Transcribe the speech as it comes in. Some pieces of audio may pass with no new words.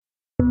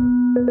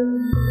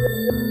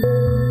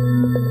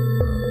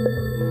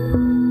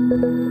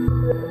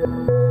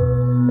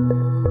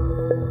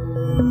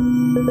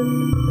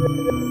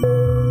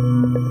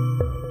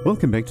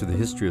Welcome back to the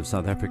History of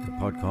South Africa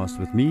podcast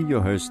with me, your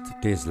host,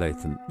 Des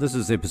Latham. This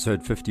is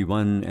episode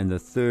 51, and the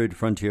Third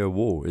Frontier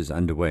War is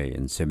underway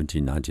in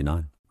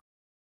 1799.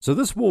 So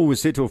this war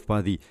was set off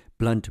by the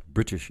blunt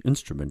British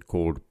instrument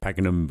called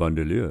Packenham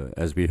Vandeleur,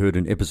 as we heard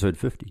in episode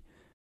 50.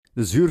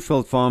 The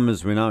Zuurveld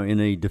farmers were now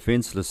in a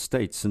defenceless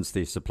state since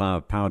their supply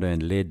of powder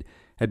and lead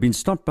had been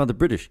stopped by the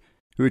British,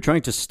 who were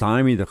trying to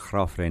stymie the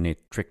Graaff-Reinet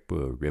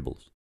trekboer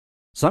rebels.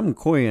 Some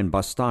Khoe and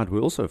Bastaard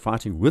were also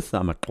fighting with the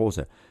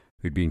amaXhosa,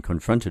 who'd been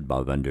confronted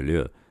by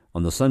Vandeleur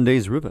on the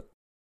Khumbu's River.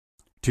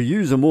 To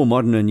use a more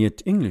modern and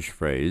yet English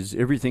phrase,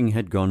 everything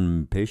had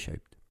gone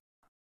pear-shaped.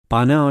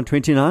 By now,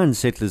 29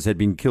 settlers had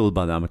been killed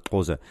by the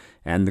amaXhosa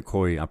and the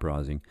Khoe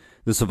uprising.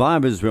 The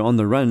survivors were on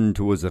the run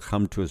towards the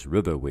Gamtoos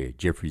River, where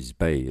Jeffreys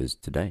Bay is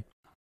today.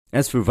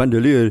 As for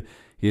Vandeleur,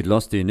 he had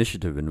lost the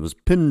initiative and was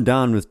pinned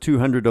down with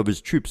 200 of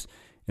his troops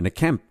in a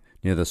camp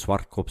near the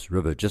Swartkops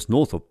River, just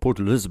north of Port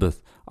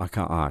Elizabeth,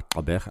 aka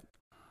Gqbetha.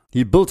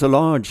 He built a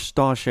large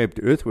star-shaped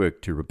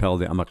earthwork to repel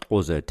the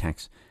amaXhosa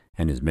attacks,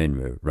 and his men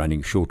were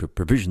running short of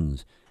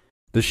provisions.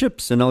 The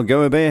ships in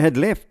Algoa Bay had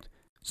left,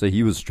 so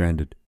he was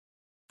stranded.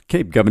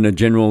 Cape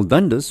Governor-General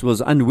Dundas was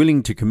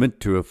unwilling to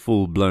commit to a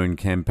full-blown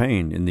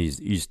campaign in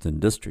these eastern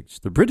districts.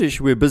 The British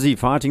were busy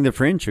fighting the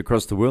French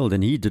across the world,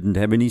 and he didn't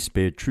have any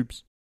spare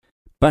troops.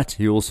 But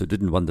he also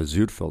didn't want the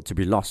Zuurveld to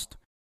be lost.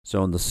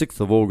 So on the 6th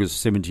of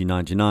August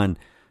 1799,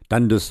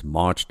 Dundas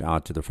marched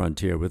out to the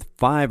frontier with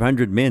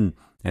 500 men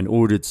and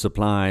ordered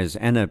supplies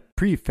and a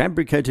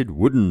prefabricated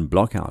wooden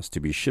blockhouse to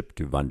be shipped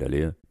to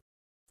Vandeleur.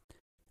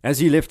 As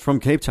he left from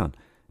Cape Town,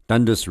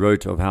 Dundas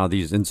wrote of how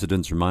these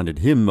incidents reminded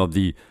him of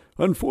the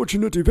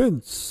unfortunate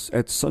events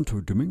at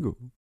Santo Domingo.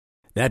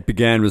 That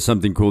began with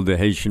something called the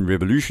Haitian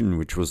Revolution,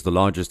 which was the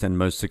largest and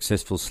most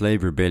successful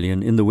slave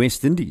rebellion in the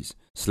West Indies.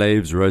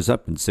 Slaves rose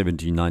up in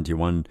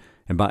 1791,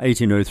 and by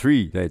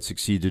 1803 they had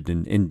succeeded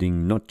in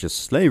ending not just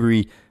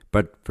slavery,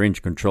 but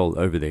French control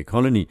over their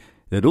colony.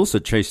 They had also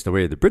chased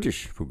away the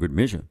British for good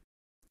measure.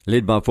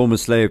 Led by former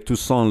slave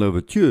Toussaint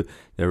Louverture,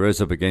 they rose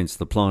up against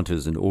the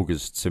planters in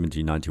August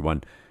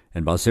 1791,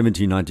 and by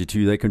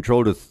 1792 they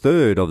controlled a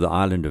third of the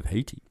island of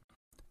Haiti.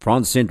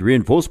 France sent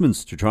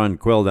reinforcements to try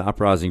and quell the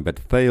uprising, but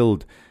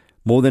failed.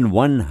 More than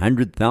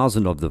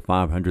 100,000 of the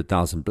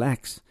 500,000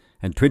 blacks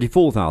and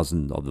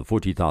 24,000 of the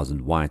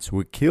 40,000 whites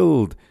were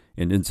killed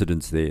in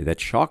incidents there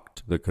that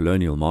shocked the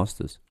colonial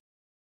masters.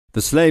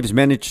 The slaves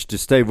managed to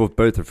stave off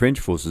both the French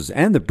forces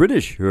and the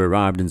British, who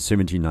arrived in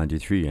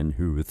 1793 and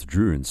who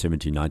withdrew in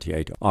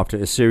 1798 after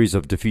a series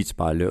of defeats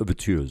by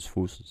Louverture's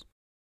forces.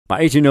 By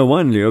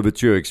 1801,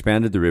 Louverture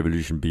expanded the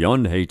revolution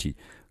beyond Haiti,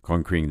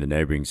 conquering the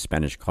neighboring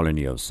Spanish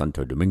colony of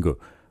Santo Domingo,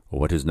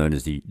 or what is known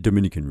as the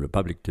Dominican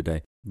Republic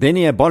today. Then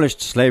he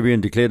abolished slavery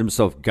and declared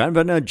himself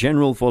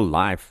Governor-General for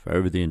life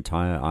over the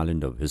entire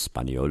island of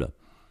Hispaniola.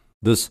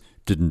 This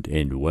didn't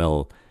end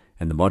well,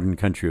 and the modern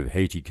country of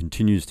Haiti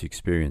continues to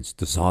experience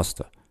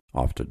disaster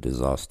after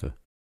disaster.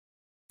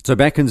 So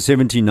back in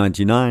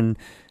 1799,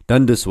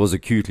 Dundas was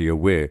acutely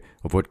aware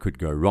of what could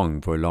go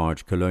wrong for a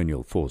large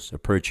colonial force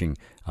approaching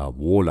a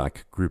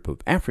warlike group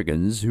of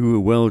Africans who were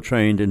well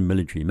trained in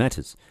military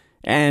matters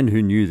and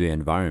who knew their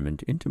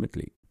environment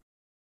intimately.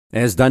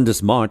 As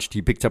Dundas marched,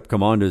 he picked up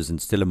commanders in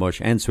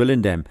Stellenbosch and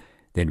Swellendam,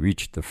 then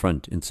reached the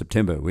front in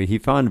September, where he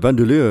found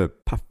Vandeleur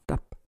puffed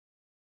up.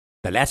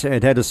 The latter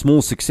had had a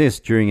small success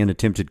during an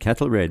attempted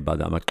cattle raid by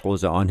the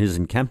amaXhosa on his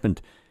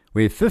encampment,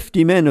 where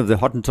 50 men of the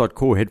Hottentot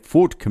Corps had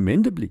fought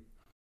commendably.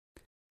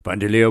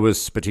 Vandeleur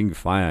was spitting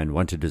fire and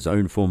wanted his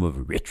own form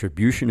of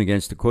retribution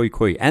against the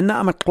Khoe and the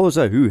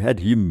amaXhosa who had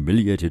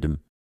humiliated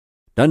him.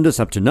 Dundas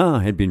up to now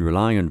had been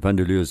relying on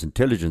Vandeleur's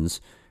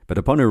intelligence, but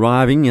upon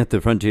arriving at the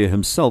frontier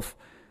himself,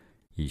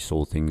 he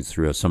saw things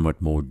through a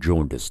somewhat more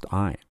jaundiced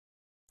eye.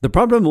 The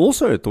problem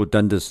also, thought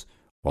Dundas,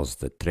 was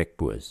the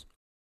trekboers.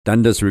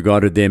 Dundas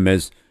regarded them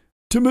as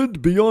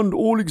timid beyond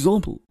all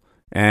example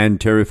and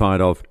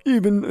terrified of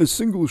even a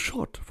single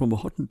shot from a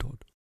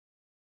Hottentot.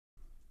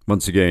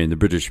 Once again, the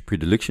British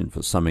predilection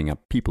for summing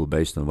up people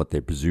based on what they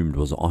presumed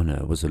was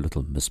honour was a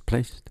little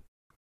misplaced.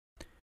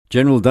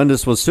 General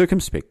Dundas was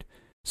circumspect,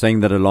 saying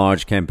that a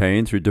large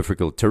campaign through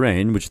difficult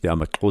terrain, which the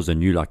amaXhosa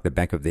knew like the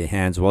back of their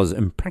hands, was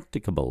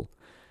impracticable.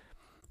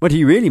 What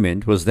he really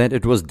meant was that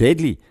it was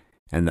deadly,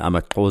 and the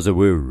amaXhosa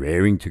were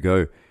raring to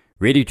go,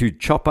 ready to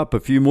chop up a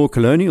few more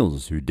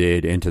colonials who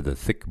dared enter the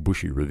thick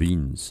bushy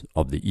ravines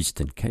of the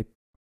Eastern Cape.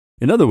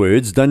 In other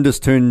words, Dundas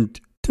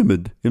turned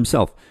timid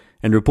himself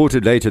and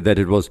reported later that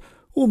it was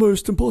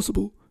almost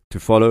impossible to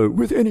follow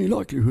with any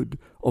likelihood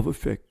of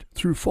effect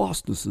through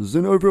fastnesses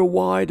and over a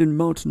wide and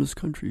mountainous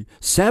country,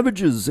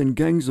 savages and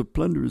gangs of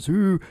plunderers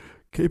who,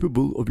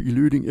 capable of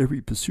eluding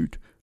every pursuit,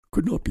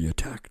 could not be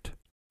attacked.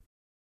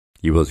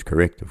 He was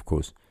correct, of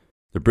course.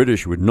 The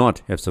British would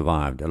not have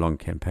survived a long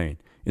campaign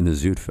in the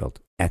Zuurveld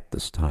at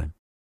this time.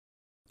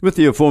 With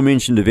the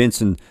aforementioned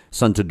events in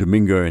Santo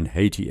Domingo and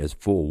Haiti as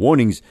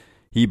forewarnings,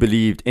 he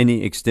believed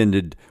any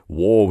extended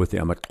war with the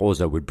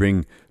amaXhosa would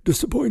bring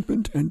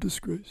disappointment and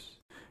disgrace,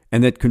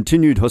 and that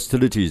continued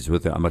hostilities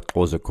with the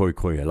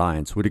amaXhosa-Khoe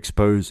alliance would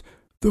expose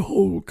the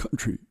whole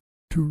country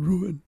to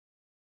ruin.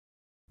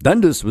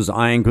 Dundas was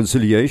eyeing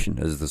conciliation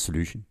as the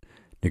solution,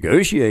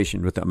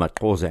 negotiation with the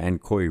amaXhosa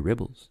and Khoi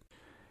rebels.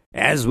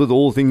 As with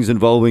all things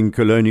involving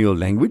colonial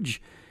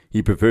language,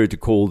 he preferred to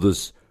call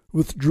this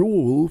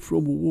withdrawal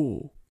from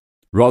war,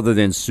 rather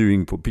than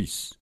suing for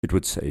peace. It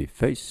would save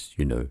face,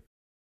 you know.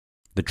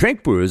 The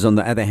trekboers, on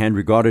the other hand,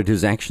 regarded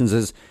his actions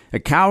as a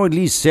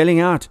cowardly selling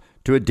out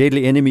to a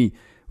deadly enemy,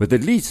 with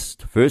at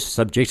least first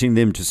subjecting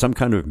them to some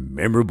kind of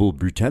memorable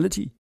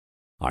brutality.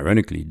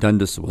 Ironically,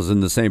 Dundas was in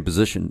the same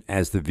position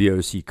as the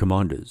VOC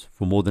commanders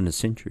for more than a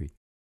century.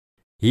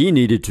 He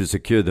needed to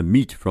secure the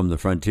meat from the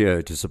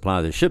frontier to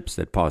supply the ships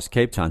that passed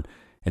Cape Town,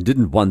 and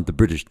didn't want the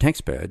British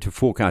taxpayer to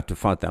fork out to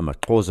fight the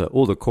amaXhosa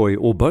or the Khoi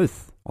or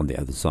both on the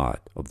other side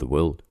of the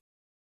world.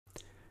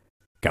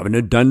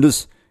 Governor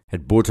Dundas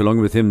had brought along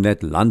with him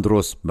that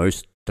Landros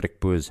most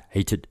trekboers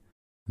hated,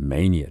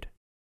 Mynheer.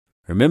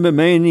 Remember,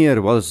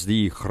 Mynheer was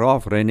the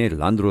Graaff-Reinet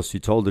Landros who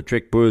told the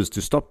trekboers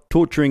to stop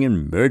torturing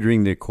and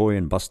murdering their Khoe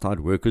and Bastaard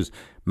workers,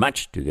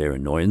 much to their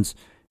annoyance,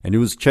 and who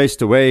was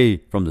chased away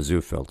from the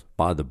Zuurveld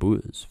by the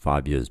Boers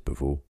 5 years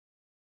before.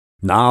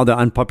 Now the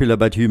unpopular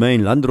but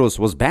humane Landros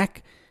was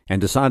back and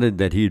decided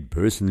that he'd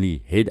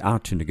personally head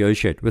out to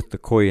negotiate with the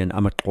Khoi and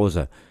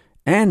amaXhosa,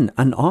 and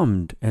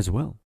unarmed as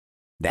well.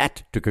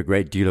 That took a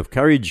great deal of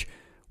courage,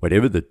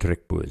 whatever the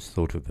trekboers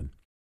thought of him.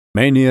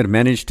 Mynheer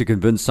managed to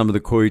convince some of the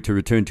Khoi to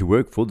return to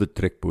work for the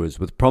trekboers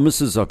with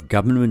promises of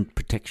government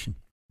protection,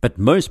 but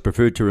most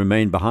preferred to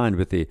remain behind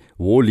with their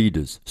war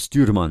leaders,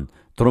 Stuurman,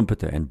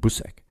 Trompeter and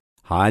Busak,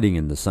 hiding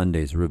in the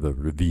Sundays River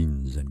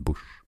ravines and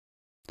bush.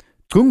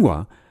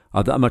 Chungwa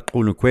of the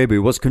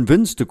amaGqunukhwebe was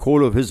convinced to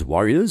call off his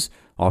warriors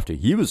after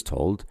he was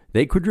told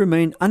they could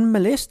remain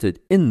unmolested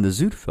in the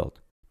Zuurveld.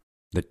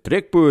 The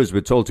trekboers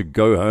were told to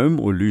go home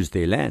or lose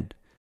their land.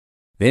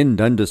 Then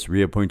Dundas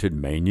reappointed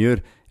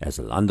Mynheer as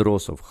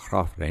Landros of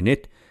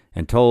Graaff-Reinet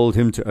and told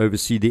him to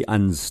oversee the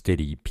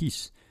unsteady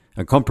peace,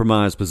 a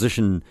compromise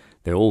position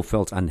they all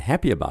felt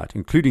unhappy about,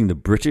 including the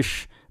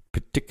British,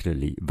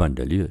 particularly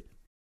Vandeleur.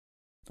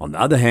 On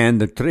the other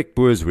hand, the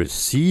trekboers were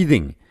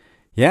seething.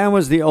 Here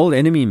was the old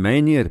enemy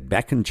Mynheer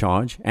back in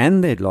charge,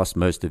 and they'd lost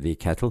most of their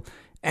cattle,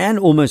 and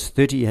almost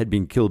 30 had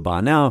been killed by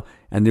now,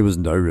 and there was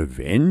no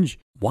revenge.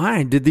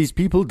 Why did these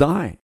people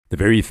die? The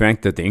very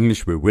fact that the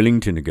English were willing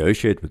to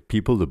negotiate with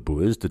people the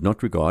Boers did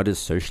not regard as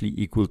socially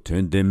equal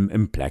turned them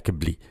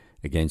implacably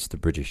against the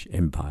British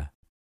Empire.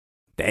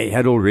 They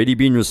had already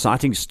been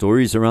reciting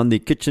stories around their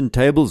kitchen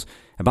tables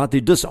about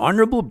the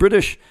dishonourable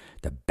British,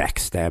 the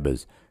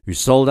backstabbers, who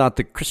sold out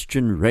the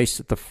Christian race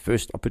at the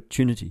first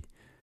opportunity.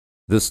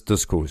 This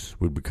discourse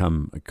would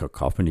become a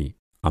cacophony,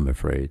 I'm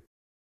afraid.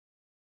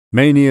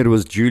 Mynheer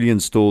was duly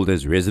installed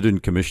as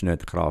resident commissioner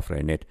at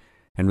Graaff-Reinet,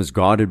 and was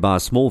guarded by a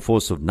small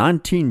force of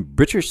 19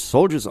 British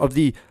soldiers of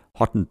the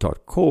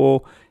Hottentot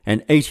Corps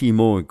and 80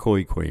 more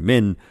Khoi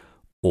men,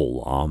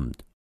 all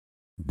armed.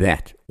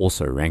 That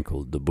also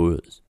rankled the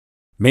Boers.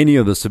 Many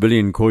of the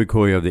civilian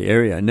Khoi of the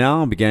area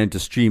now began to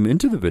stream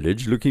into the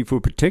village looking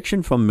for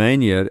protection from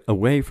Mynheer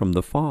away from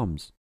the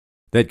farms.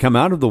 They had come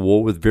out of the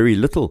war with very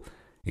little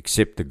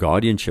except the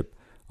guardianship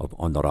of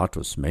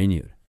Honoratus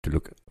Mynheer to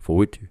look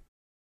forward to.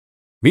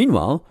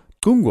 Meanwhile,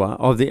 Chungwa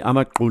of the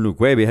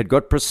amaGqunukhwebe had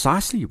got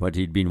precisely what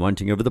he'd been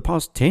wanting over the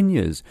past 10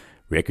 years,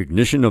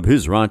 recognition of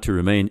his right to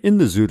remain in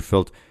the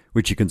Zuurveld,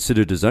 which he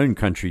considered his own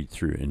country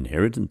through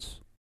inheritance.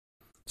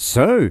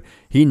 So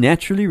he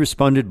naturally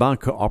responded by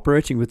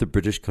cooperating with the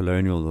British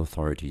colonial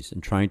authorities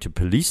and trying to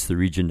police the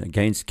region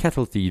against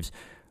cattle thieves,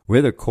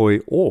 whether Khoi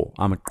or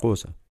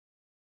amaXhosa.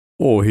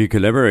 Or he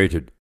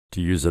collaborated,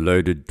 to use a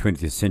loaded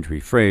 20th century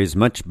phrase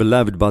much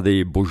beloved by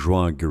the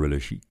bourgeois guerrilla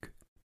chic.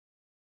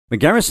 A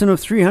garrison of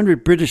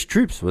 300 British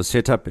troops was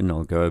set up in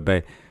Algoa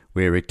Bay,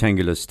 where a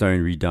rectangular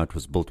stone redoubt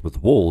was built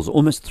with walls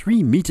almost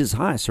 3 meters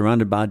high,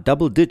 surrounded by a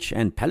double ditch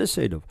and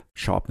palisade of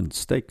sharpened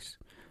stakes.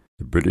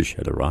 The British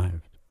had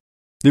arrived.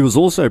 There was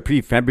also a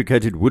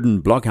prefabricated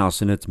wooden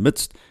blockhouse in its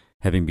midst,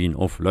 having been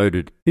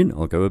offloaded in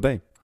Algoa Bay.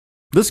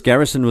 This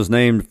garrison was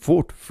named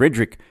Fort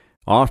Frederick,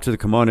 after the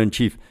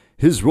commander-in-chief,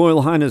 His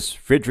Royal Highness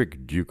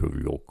Frederick, Duke of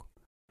York.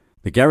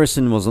 The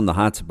garrison was on the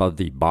heights above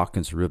the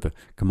Packenham River,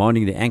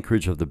 commanding the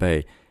anchorage of the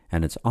bay,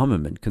 and its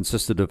armament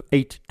consisted of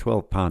 8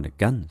 12-pounder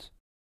guns.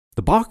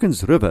 The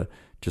Packenham River,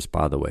 just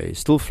by the way,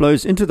 still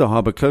flows into the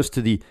harbour close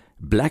to the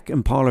Black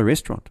Impala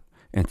restaurant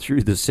and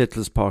through the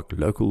Settlers Park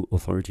Local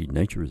Authority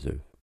Nature Reserve.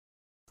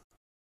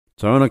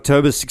 So on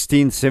October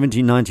 16,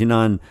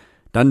 1799,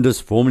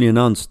 Dundas formally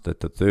announced that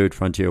the Third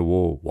Frontier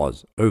War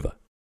was over.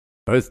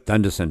 Both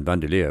Dundas and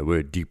Vandeleur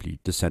were deeply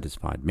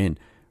dissatisfied men,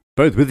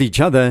 both with each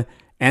other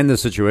and the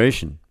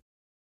situation.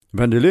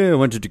 Vandeleur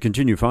wanted to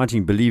continue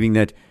fighting, believing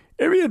that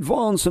every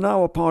advance on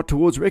our part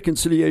towards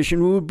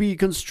reconciliation will be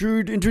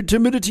construed into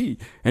timidity,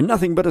 and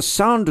nothing but a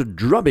sound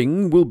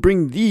drubbing will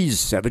bring these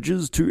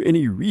savages to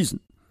any reason.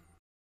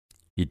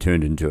 He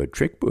turned into a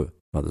trekboer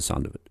by the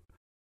sound of it.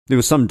 There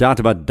was some doubt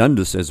about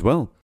Dundas as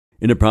well.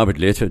 In a private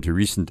letter to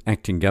recent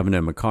acting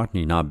Governor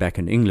McCartney, now back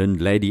in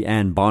England, Lady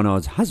Anne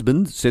Barnard's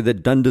husband said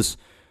that Dundas,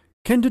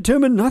 can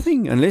determine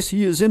nothing unless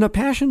he is in a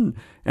passion,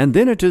 and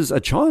then it is a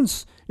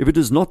chance if it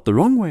is not the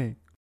wrong way.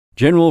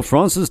 General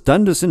Francis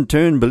Dundas in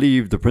turn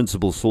believed the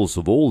principal source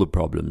of all the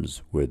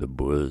problems were the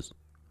Boers.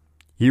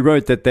 He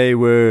wrote that they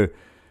were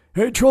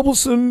a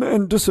troublesome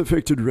and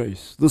disaffected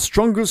race, the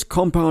strongest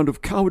compound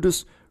of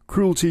cowardice,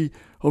 cruelty,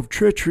 of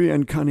treachery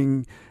and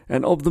cunning,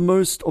 and of the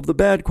most of the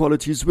bad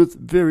qualities, with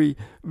very,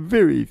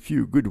 very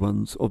few good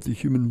ones of the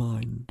human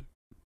mind.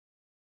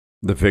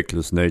 The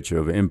feckless nature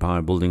of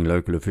empire-building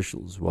local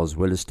officials was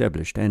well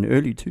established and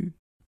early too.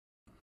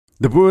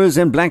 The Boers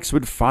and blacks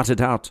would fight it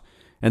out,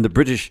 and the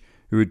British,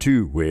 who were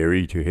too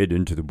wary to head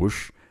into the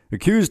bush,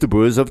 accused the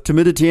Boers of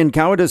timidity and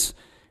cowardice,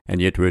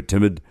 and yet were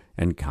timid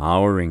and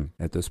cowering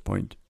at this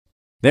point.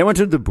 They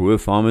wanted the Boer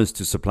farmers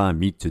to supply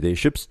meat to their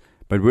ships,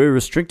 but were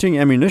restricting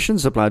ammunition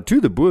supply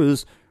to the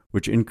Boers,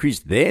 which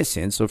increased their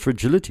sense of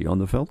fragility on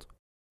the veldt.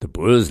 The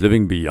Boers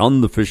living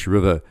beyond the Fish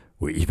River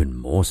were even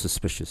more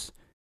suspicious.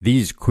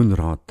 These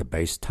Koenraad the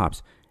base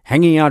types,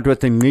 hanging out with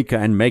the Ngqika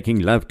and making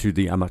love to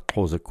the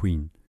amaXhosa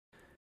queen.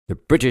 The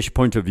British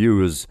point of view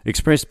was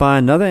expressed by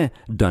another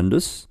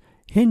Dundas,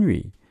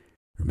 Henry.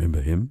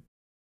 Remember him?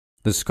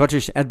 The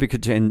Scottish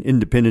advocate and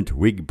independent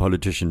Whig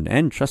politician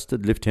and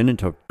trusted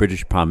lieutenant of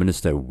British Prime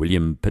Minister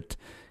William Pitt,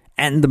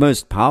 and the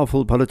most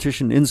powerful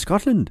politician in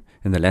Scotland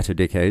in the latter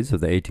decades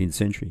of the 18th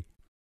century.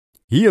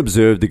 He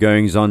observed the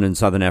goings-on in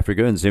southern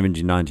Africa in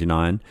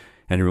 1799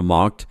 and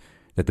remarked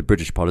that the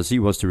British policy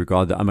was to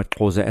regard the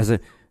amaXhosa as a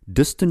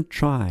distant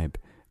tribe,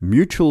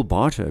 mutual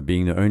barter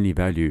being the only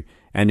value,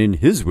 and in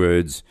his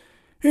words,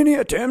 "Any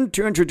attempt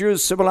to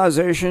introduce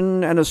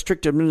civilization and a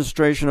strict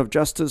administration of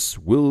justice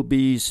will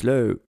be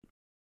slow.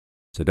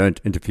 So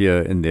don't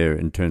interfere in their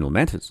internal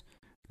matters.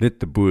 Let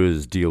the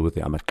Boers deal with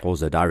the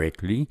amaXhosa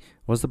directly,"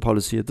 was the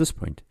policy at this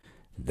point.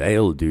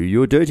 They'll do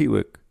your dirty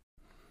work.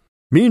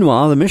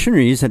 Meanwhile, the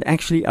missionaries had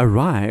actually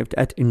arrived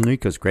at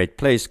Ngqika's great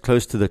place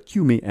close to the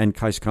Thyume and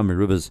Keiskamma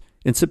Rivers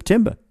in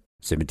September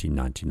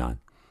 1799.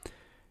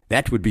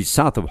 That would be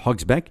south of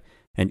Hogsback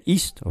and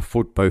east of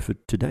Fort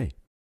Beaufort today.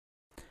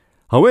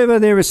 However,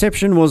 their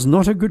reception was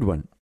not a good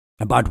one.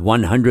 About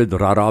 100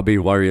 Rarabe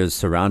warriors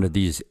surrounded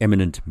these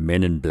eminent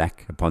men in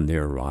black upon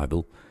their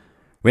arrival.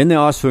 When they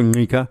asked for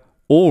Ngqika,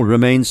 all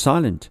remained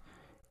silent.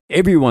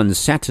 Everyone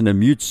sat in a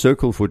mute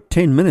circle for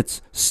 10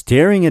 minutes,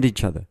 staring at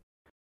each other.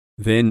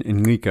 Then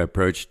Ngqika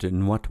approached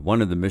in what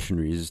one of the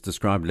missionaries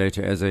described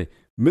later as a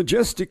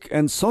majestic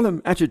and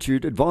solemn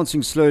attitude,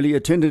 advancing slowly,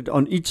 attended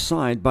on each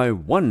side by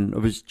one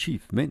of his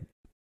chief men.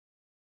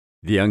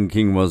 The young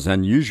king was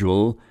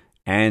unusual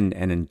and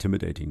an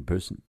intimidating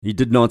person. He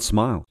did not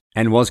smile,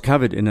 and was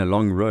covered in a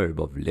long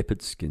robe of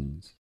leopard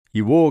skins.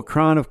 He wore a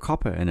crown of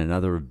copper and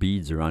another of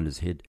beads around his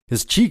head.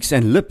 His cheeks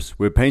and lips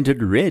were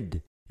painted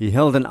red. He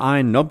held an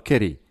iron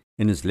knobkerrie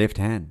in his left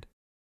hand.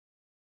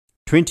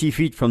 20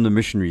 feet from the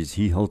missionaries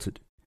he halted,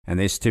 and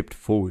they stepped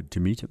forward to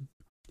meet him.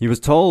 He was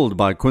told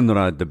by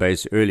Koenraad the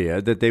base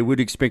earlier that they would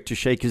expect to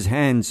shake his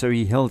hand, so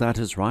he held out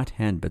his right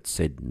hand but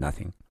said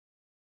nothing.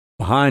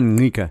 Behind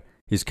Ngqika,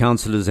 his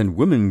councillors and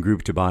women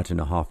grouped about in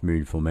a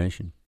half-moon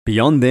formation.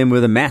 Beyond them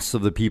were the mass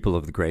of the people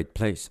of the great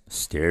place,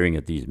 staring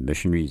at these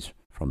missionaries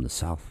from the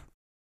south.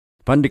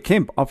 Van der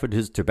Kemp offered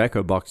his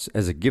tobacco box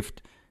as a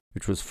gift,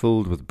 which was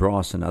filled with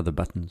brass and other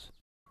buttons.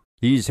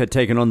 These had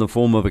taken on the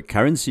form of a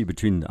currency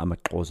between the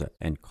amaXhosa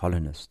and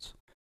colonists.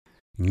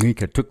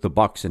 Ngqika took the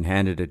box and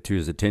handed it to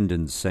his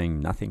attendants,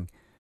 saying nothing.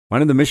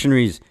 One of the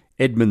missionaries,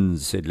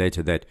 Edmonds, said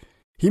later that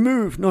he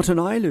moved not an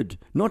eyelid,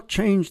 not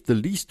changed the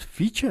least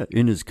feature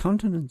in his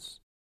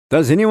countenance.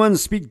 "Does anyone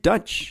speak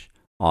Dutch?"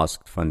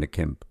 asked Van der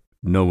Kemp.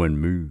 No one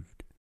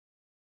moved.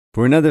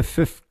 For another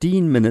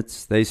 15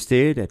 minutes they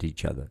stared at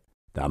each other,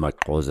 the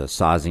amaXhosa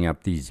sizing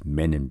up these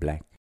men in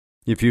black.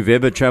 If you've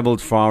ever travelled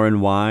far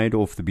and wide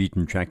off the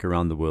beaten track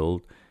around the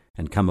world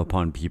and come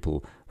upon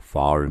people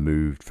far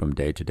removed from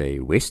day-to-day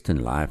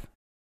Western life,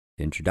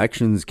 the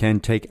introductions can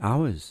take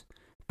hours.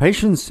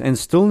 Patience and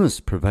stillness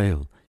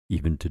prevail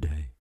even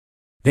today.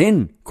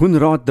 Then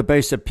Koenraad the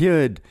base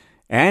appeared,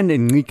 and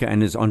Ngqika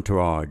and his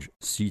entourage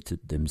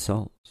seated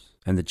themselves,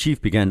 and the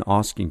chief began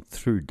asking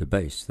through the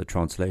base, the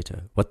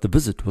translator, what the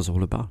visit was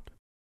all about.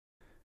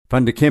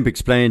 Van der Kemp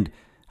explained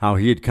how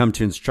he had come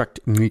to instruct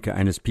Ngqika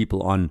and his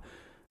people on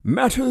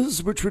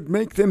matters which would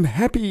make them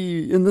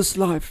happy in this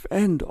life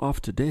and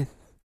after death,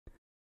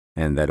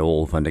 and that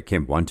all Van der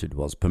Kemp wanted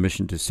was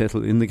permission to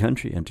settle in the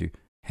country and to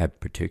have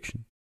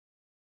protection.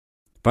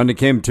 Van der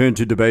Kemp turned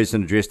to the base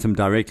and addressed him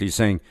directly,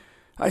 saying,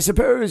 "I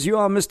suppose you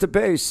are Mr.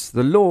 Base.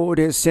 The Lord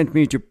has sent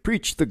me to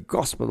preach the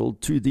gospel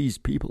to these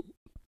people."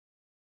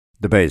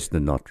 The base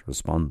did not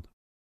respond.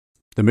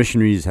 The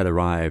missionaries had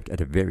arrived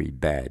at a very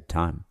bad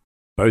time.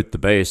 Both the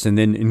base and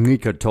then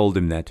Ngqika told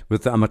him that,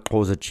 with the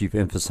amaXhosa chief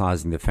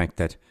emphasizing the fact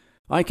that,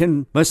 "I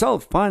can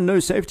myself find no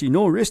safety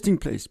nor resting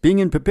place, being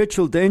in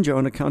perpetual danger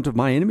on account of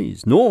my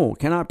enemies, nor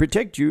can I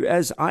protect you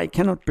as I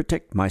cannot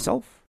protect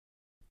myself."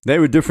 They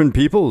were different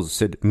peoples,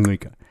 said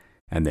Ngqika,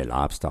 and their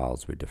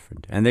lifestyles were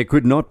different, and they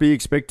could not be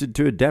expected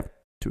to adapt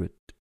to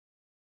it.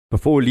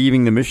 Before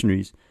leaving the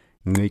missionaries,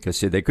 Ngqika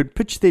said they could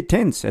pitch their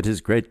tents at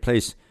his great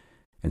place,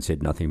 and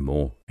said nothing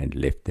more and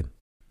left them.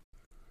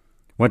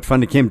 What Van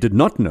der Kemp did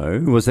not know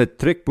was that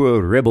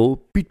trekboer rebel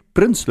Piet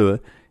Prinsloo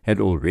had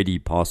already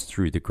passed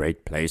through the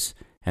great place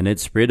and had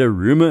spread a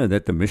rumour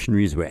that the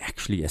missionaries were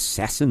actually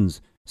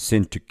assassins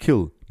sent to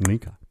kill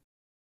Ngqika.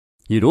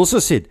 He had also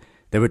said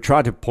they would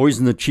try to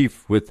poison the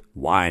chief with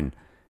wine.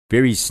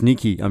 Very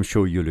sneaky, I'm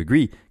sure you'll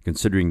agree,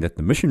 considering that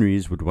the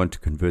missionaries would want to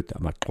convert the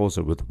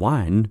amaXhosa with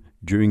wine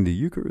during the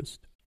Eucharist.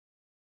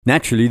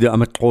 Naturally, the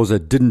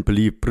amaXhosa didn't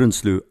believe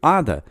Prinsloo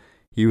either.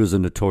 He was a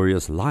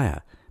notorious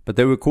liar, but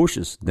they were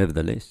cautious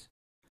nevertheless.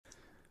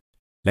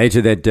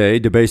 Later that day,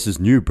 Gqbetha's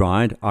new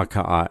bride,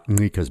 aka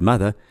Ngqika's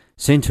mother,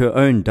 sent her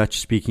own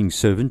Dutch-speaking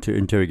servant to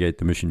interrogate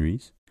the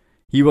missionaries.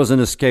 He was an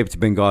escaped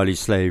Bengali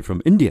slave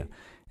from India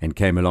and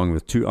came along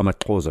with 2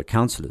 amaXhosa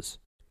councillors.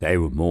 They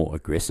were more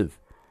aggressive.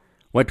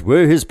 What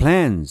were his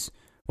plans?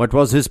 What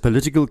was his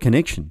political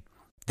connection?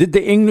 Did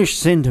the English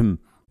send him?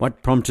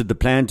 What prompted the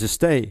plan to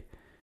stay?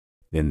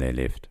 Then they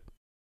left.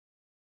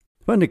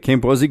 Van der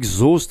Kemp was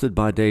exhausted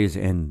by day's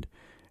end,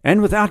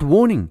 and without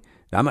warning,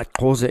 the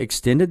amaXhosa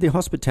extended their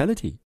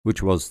hospitality,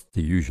 which was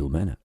the usual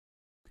manner.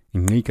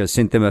 Ngqika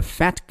sent them a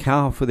fat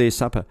cow for their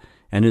supper,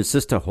 and his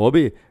sister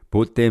Khoe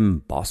brought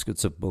them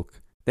baskets of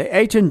milk. They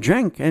ate and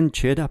drank and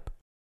cheered up.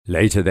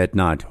 Later that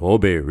night, Khoe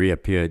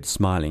reappeared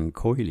smiling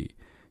coyly,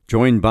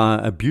 joined by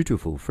a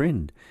beautiful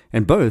friend,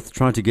 and both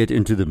tried to get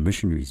into the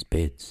missionaries'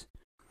 beds.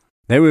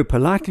 They were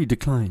politely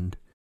declined.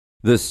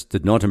 This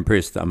did not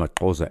impress the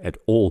amaXhosa at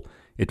all.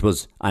 It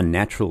was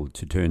unnatural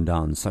to turn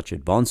down such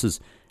advances,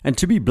 and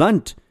to be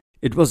blunt,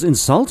 it was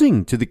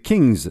insulting to the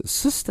king's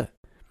sister.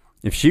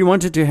 If she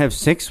wanted to have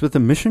sex with the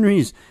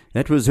missionaries,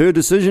 that was her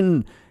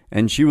decision,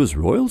 and she was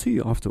royalty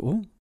after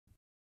all.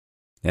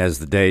 As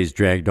the days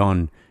dragged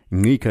on,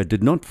 Ngqika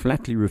did not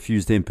flatly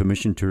refuse them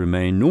permission to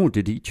remain, nor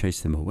did he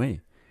chase them away.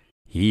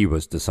 He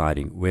was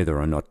deciding whether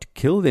or not to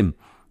kill them,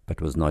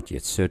 but was not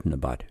yet certain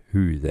about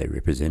who they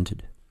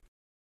represented.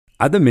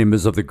 Other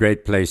members of the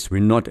great place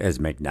were not as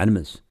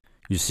magnanimous.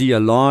 You see, a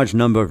large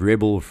number of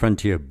rebel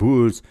frontier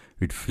Boers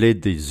who'd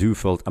fled the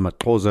Zuurveld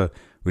amaXhosa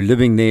were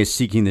living there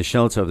seeking the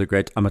shelter of the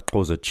great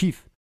amaXhosa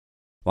chief.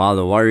 While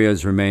the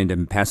warriors remained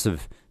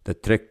impassive, the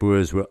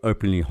trekboers were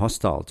openly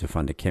hostile to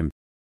Van der Kemp.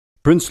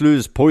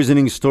 Prinsloo's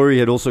poisoning story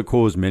had also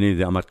caused many of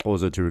the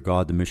amaXhosa to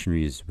regard the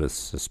missionaries with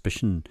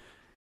suspicion,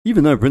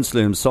 even though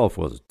Prinsloo himself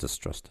was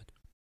distrusted.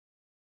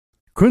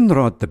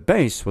 Kunrad the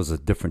Base was a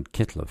different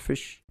kettle of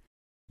fish.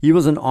 He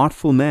was an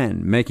artful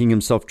man, making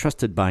himself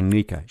trusted by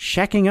Ngqika,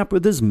 shacking up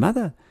with his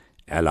mother,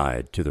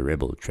 allied to the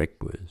rebel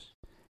trekboers.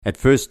 At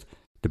first,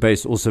 the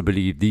Base also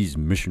believed these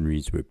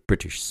missionaries were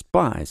British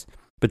spies,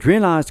 but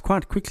realized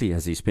quite quickly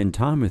as he spent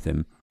time with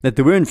them that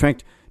they were in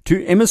fact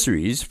 2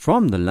 emissaries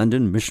from the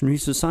London Missionary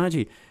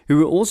Society, who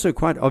were also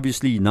quite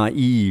obviously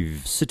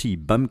naive city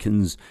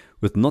bumpkins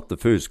with not the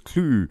first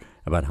clue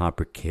about how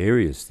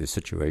precarious their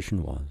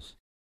situation was.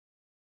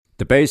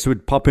 The Base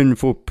would pop in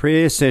for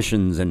prayer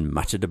sessions and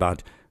muttered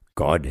about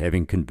God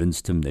having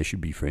convinced him they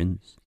should be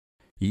friends.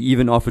 He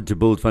even offered to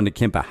build Van der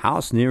Kemp a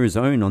house near his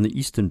own on the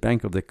eastern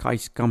bank of the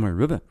Keiskamma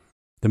River.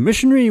 The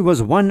missionary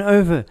was won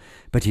over,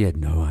 but he had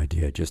no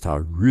idea just how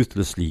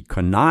ruthlessly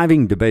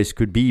conniving the Base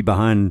could be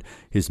behind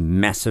his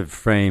massive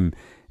frame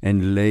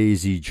and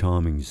lazy,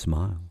 charming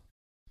smile.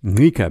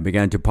 Ngqika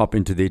began to pop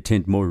into their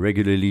tent more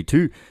regularly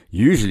too,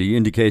 usually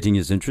indicating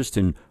his interest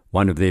in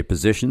one of their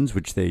possessions,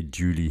 which they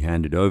duly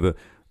handed over,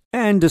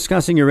 and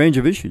discussing a range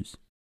of issues.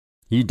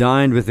 He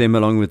dined with them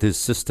along with his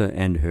sister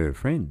and her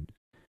friend.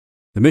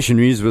 The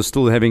missionaries were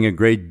still having a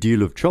great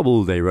deal of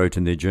trouble, they wrote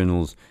in their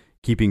journals,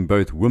 keeping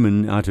both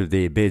women out of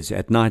their beds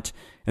at night,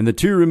 and the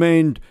 2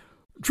 remained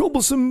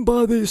troublesome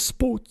by their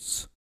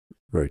sports,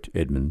 wrote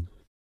Edmund.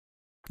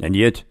 And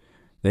yet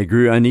they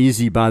grew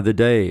uneasy by the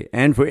day,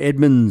 and for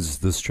Edmunds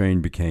the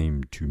strain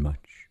became too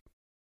much.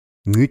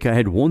 Ngqika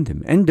had warned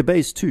them, and the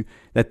Base too,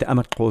 that the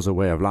amaXhosa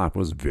way of life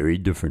was very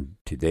different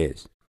to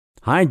theirs.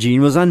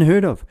 Hygiene was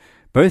unheard of.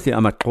 Both the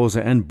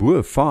amaXhosa and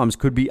Boer farms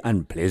could be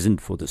unpleasant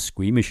for the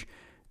squeamish.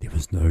 There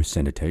was no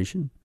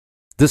sanitation.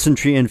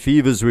 Dysentery and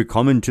fevers were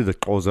common to the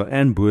Xhosa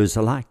and Boers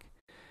alike.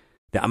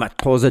 The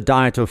amaXhosa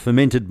diet of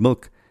fermented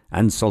milk,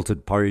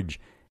 unsalted porridge,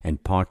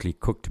 and partly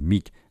cooked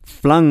meat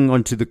flung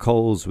onto the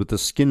coals with the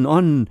skin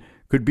on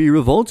could be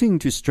revolting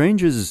to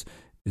strangers,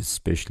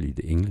 especially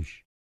the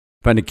English.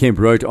 Van der Kemp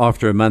wrote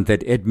after a month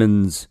at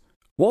Edmunds,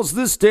 "Was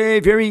this day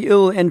very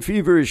ill and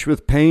feverish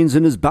with pains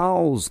in his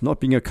bowels, not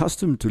being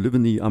accustomed to live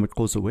in the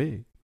amaXhosa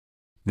way."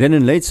 Then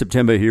in late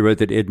September he wrote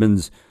that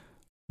Edmunds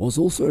was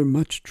also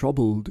much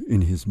troubled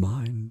in his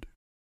mind.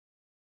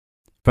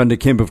 Van der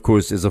Kemp, of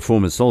course, as a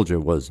former soldier,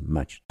 was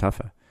much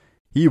tougher.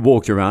 He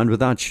walked around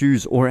without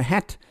shoes or a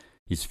hat,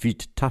 his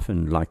feet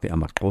toughened like the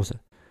amaXhosa.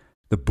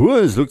 The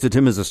Boers looked at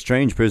him as a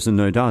strange person,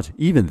 no doubt.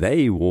 Even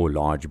they wore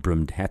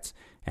large-brimmed hats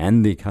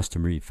and their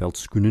customary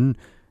veldskoenen,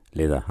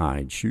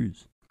 leather-hide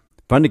shoes.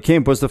 Van der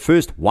Kemp was the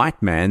first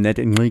white man that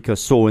Ngqika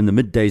saw in the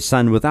midday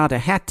sun without a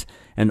hat,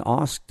 and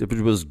asked if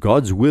it was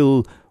God's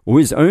will or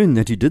his own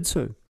that he did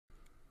so.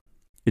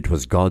 It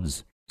was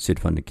God's, said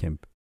Van der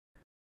Kemp.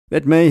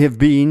 That may have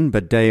been,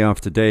 but day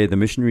after day the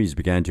missionaries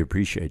began to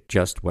appreciate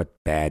just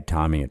what bad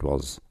timing it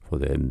was for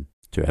them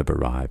to have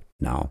arrived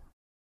now.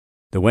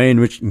 The way in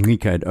which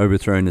Ngqika had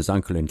overthrown his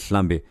uncle in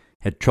Hlambe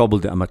had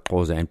troubled the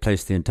amaXhosa and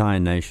placed the entire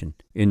nation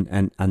in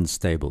an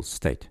unstable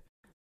state.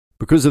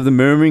 Because of the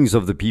murmurings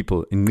of the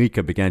people,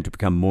 Ngqika began to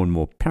become more and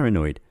more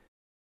paranoid.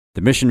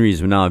 The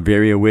missionaries were now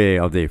very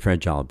aware of their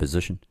fragile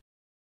position.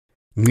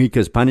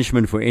 Ngqika's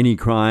punishment for any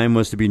crime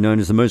was to be known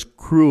as the most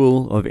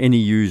cruel of any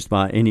used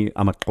by any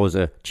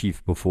amaXhosa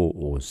chief before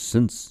or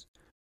since.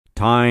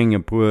 Tying a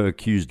poor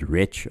accused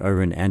wretch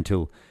over an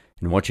anthill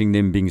and watching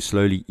them being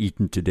slowly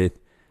eaten to death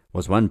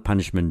was one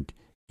punishment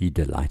he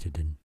delighted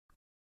in.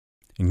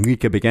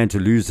 Ngqika began to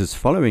lose his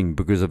following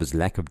because of his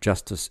lack of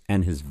justice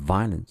and his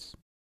violence.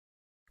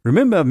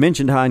 Remember, I've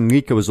mentioned how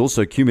Ngqika was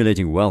also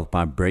accumulating wealth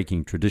by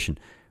breaking tradition.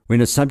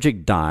 When a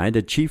subject died,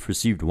 a chief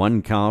received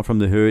one cow from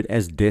the herd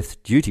as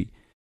death duty.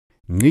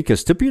 Ngqika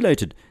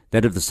stipulated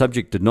that if the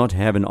subject did not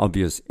have an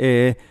obvious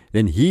heir,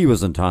 then he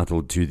was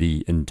entitled to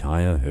the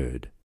entire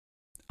herd.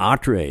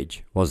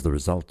 Outrage was the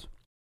result.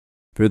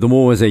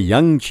 Furthermore, as a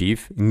young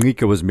chief,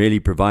 Ngqika was merely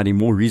providing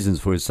more reasons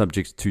for his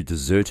subjects to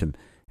desert him,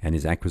 and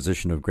his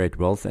acquisition of great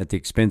wealth at the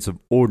expense of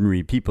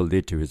ordinary people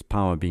led to his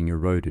power being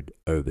eroded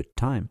over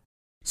time.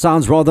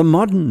 Sounds rather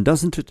modern,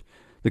 doesn't it?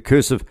 The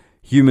curse of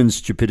human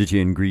stupidity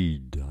and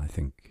greed, I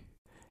think.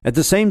 At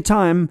the same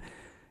time,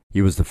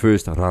 he was the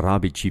first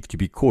Rarabi chief to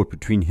be caught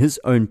between his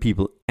own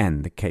people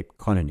and the Cape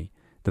Colony,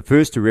 the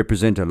first to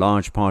represent a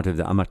large part of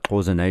the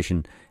amaXhosa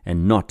nation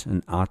and not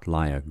an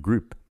outlier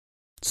group.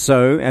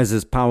 So, as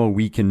his power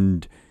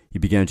weakened, he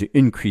began to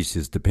increase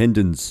his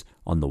dependence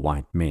on the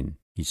white men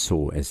he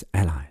saw as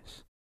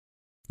allies.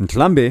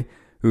 Hlambe,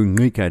 who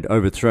Ngqika had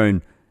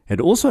overthrown, had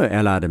also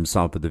allied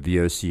himself with the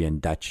VOC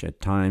and Dutch at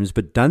times,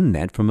 but done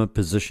that from a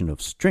position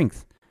of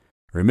strength.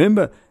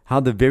 Remember how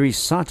the very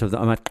sight of the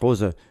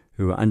amaXhosa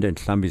who were under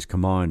Hlambe's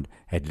command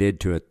had led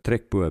to a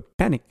trekboer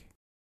panic.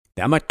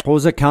 The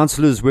amaXhosa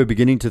councillors were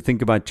beginning to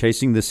think about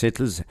chasing the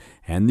settlers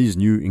and these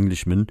new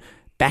Englishmen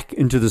back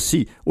into the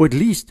sea, or at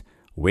least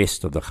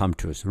west of the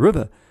Gamtoos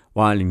River,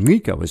 while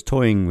Ngqika was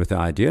toying with the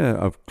idea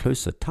of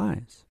closer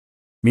ties.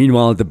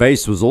 Meanwhile, the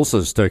base was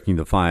also stoking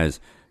the fires,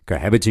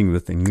 cohabiting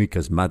with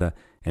Ngqika's mother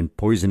and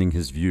poisoning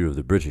his view of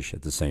the British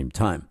at the same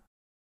time.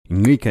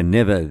 Ngqika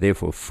never,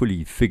 therefore,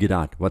 fully figured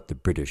out what the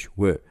British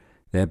were.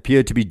 They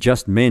appeared to be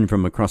just men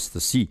from across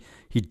the sea.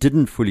 He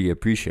didn't fully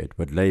appreciate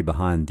what lay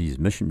behind these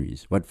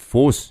missionaries, what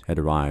force had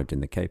arrived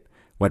in the Cape,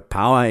 what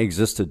power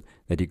existed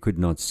that he could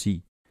not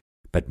see.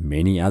 But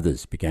many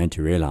others began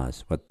to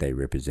realize what they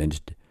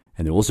represented,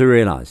 and they also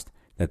realized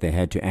that they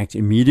had to act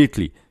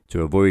immediately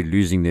to avoid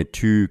losing their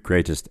two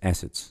greatest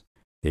assets,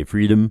 their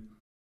freedom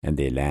and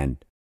their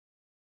land.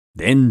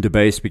 Then the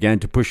base began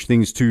to push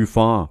things too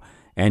far,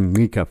 and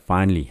Ngqika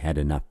finally had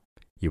enough.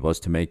 He was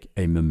to make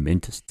a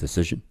momentous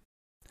decision.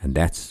 And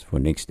that's for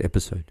next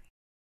episode.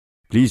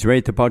 Please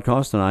rate the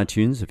podcast on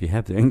iTunes if you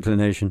have the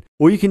inclination,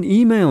 or you can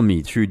email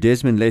me through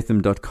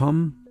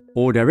desmondlatham.com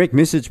or direct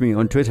message me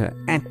on Twitter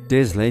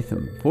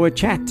 @DesLatham for a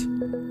chat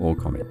or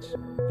comments.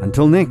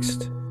 Until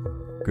next,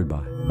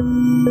 goodbye.